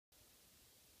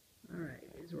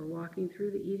as we're walking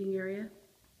through the eating area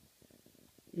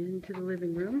into the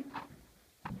living room.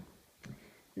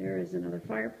 There is another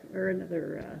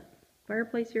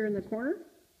fireplace here in the corner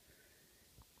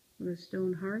with a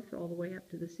stone hearth all the way up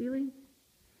to the ceiling.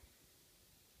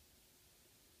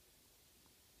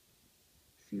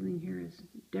 Ceiling here is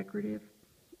decorative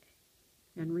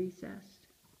and recessed.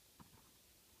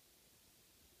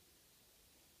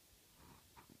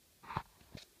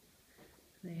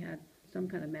 They had some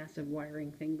kind of massive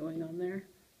wiring thing going on there.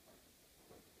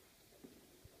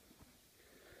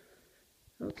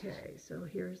 Okay, so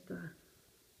here's the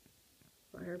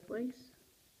fireplace.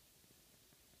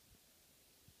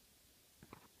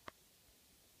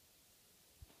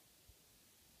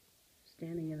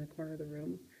 Standing in the corner of the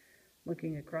room,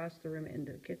 looking across the room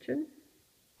into the kitchen.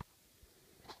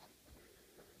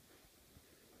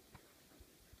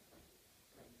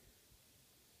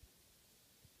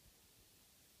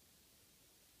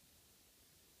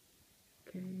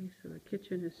 Okay, so the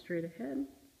kitchen is straight ahead.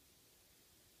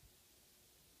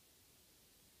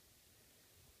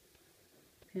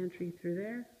 Pantry through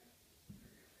there.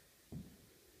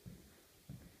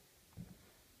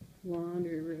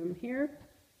 Laundry room here.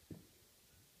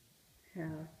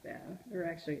 Half bath, or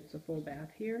actually it's a full bath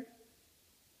here.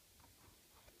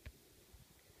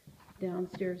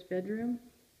 Downstairs bedroom,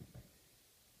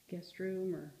 guest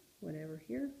room or whatever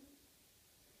here.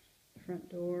 Front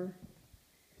door.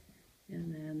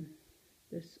 And then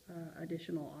this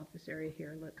additional office area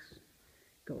here. Let's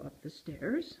go up the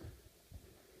stairs.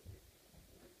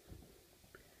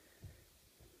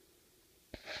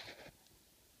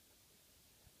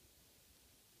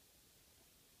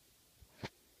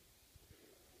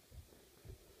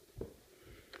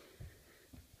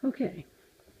 Okay,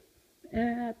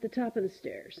 at the top of the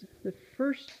stairs, the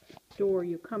first door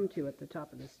you come to at the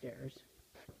top of the stairs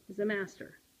is the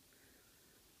master.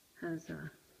 Has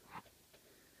a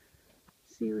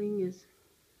ceiling is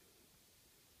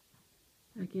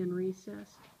again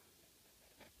recessed.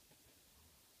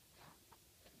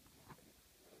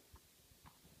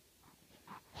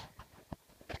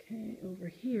 Okay, over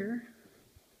here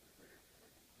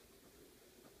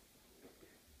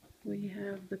we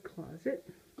have the closet.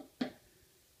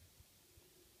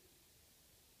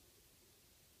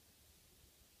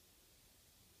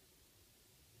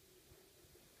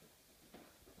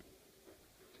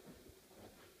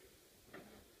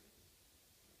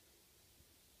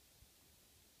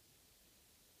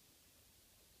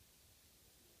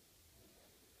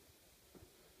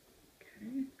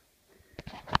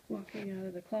 Walking out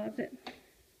of the closet,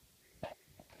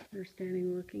 we're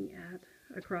standing looking at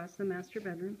across the master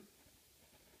bedroom.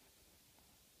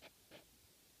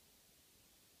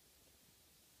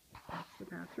 That's the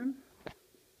bathroom.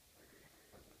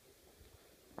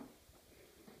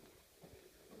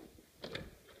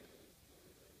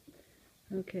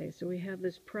 Okay, so we have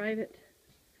this private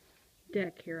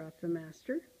deck here off the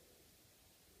master.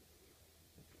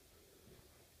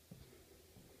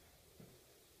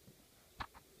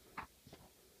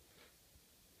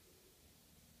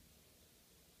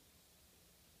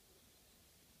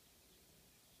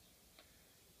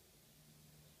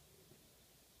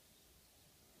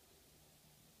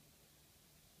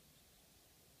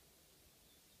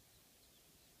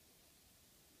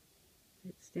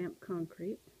 It's stamped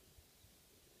concrete.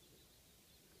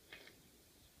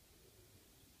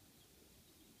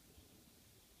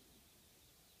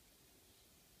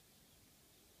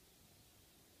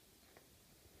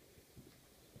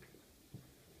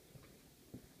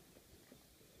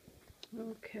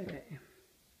 Okay.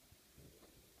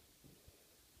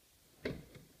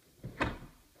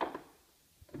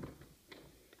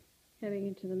 Heading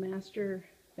into the master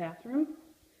bathroom,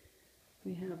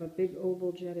 we have a big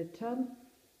oval jetted tub.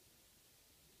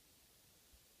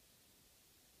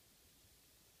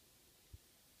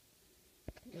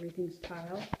 Everything's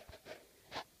tile.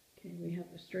 Okay, we have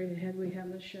the straight ahead, we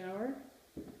have the shower.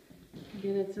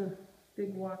 Again, it's a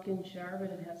big walk-in shower, but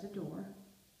it has a door.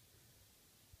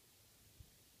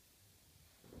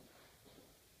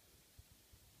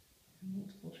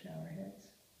 Multiple shower heads.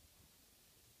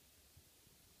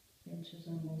 Benches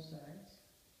on both sides.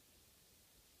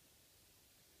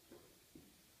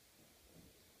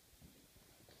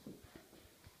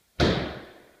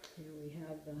 Here we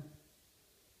have the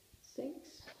sinks.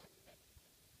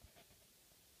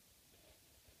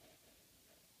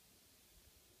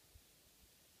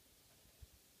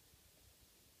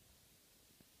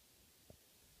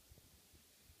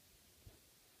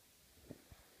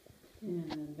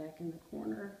 And then back in the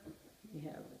corner, we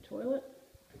have the toilet.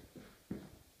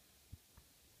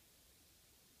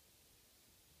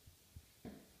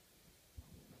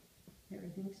 There's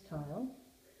Everything's tile.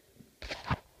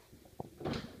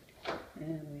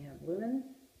 And we have linen.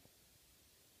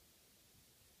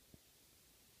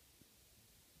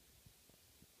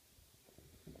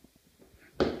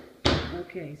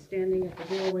 Okay, standing at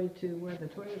the doorway to where the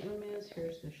toilet room is,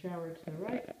 here's the shower to the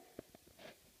right,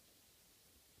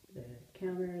 the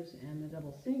counters and the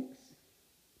double sinks,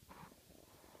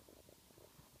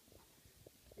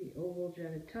 the oval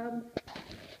jetted tub.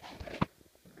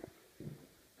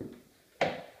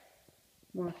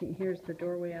 Here's the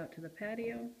doorway out to the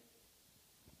patio,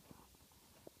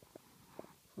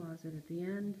 closet at the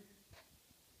end.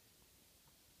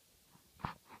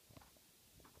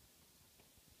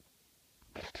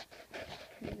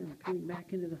 Okay, and we're coming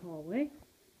back into the hallway.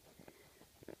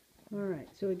 Alright,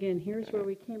 so again, here's where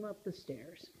we came up the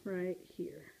stairs, right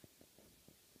here.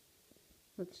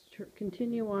 Let's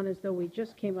continue on as though we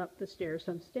just came up the stairs.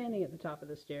 So I'm standing at the top of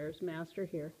the stairs, master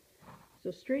here.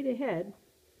 So straight ahead,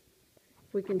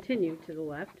 if we continue to the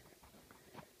left,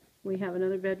 we have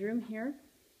another bedroom here.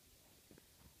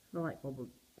 The light bulb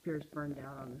appears burned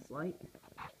out on this light.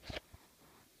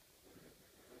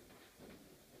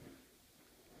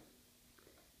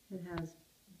 It has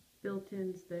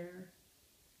built-ins there.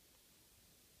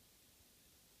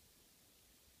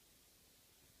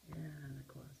 And a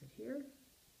closet here.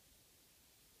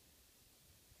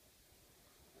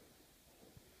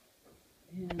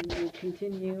 And we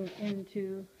continue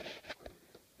into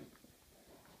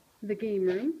the game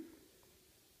room,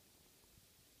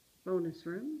 bonus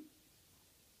room.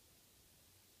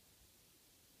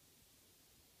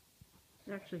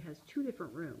 It actually has two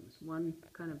different rooms, one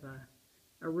kind of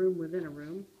a room within a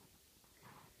room,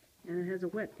 and it has a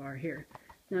wet bar here.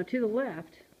 Now to the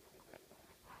left,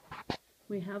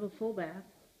 we have a full bath.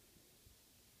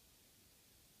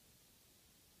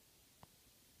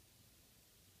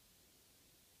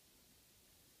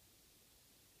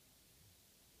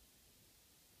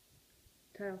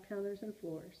 Tile counters and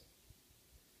floors.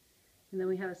 And then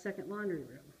we have a second laundry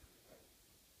room.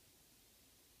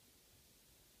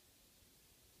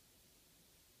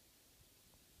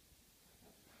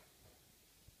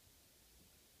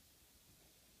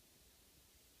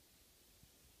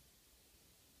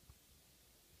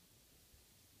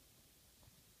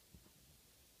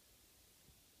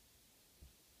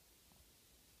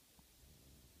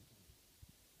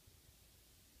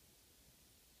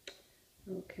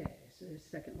 Okay, so there's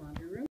second laundry room.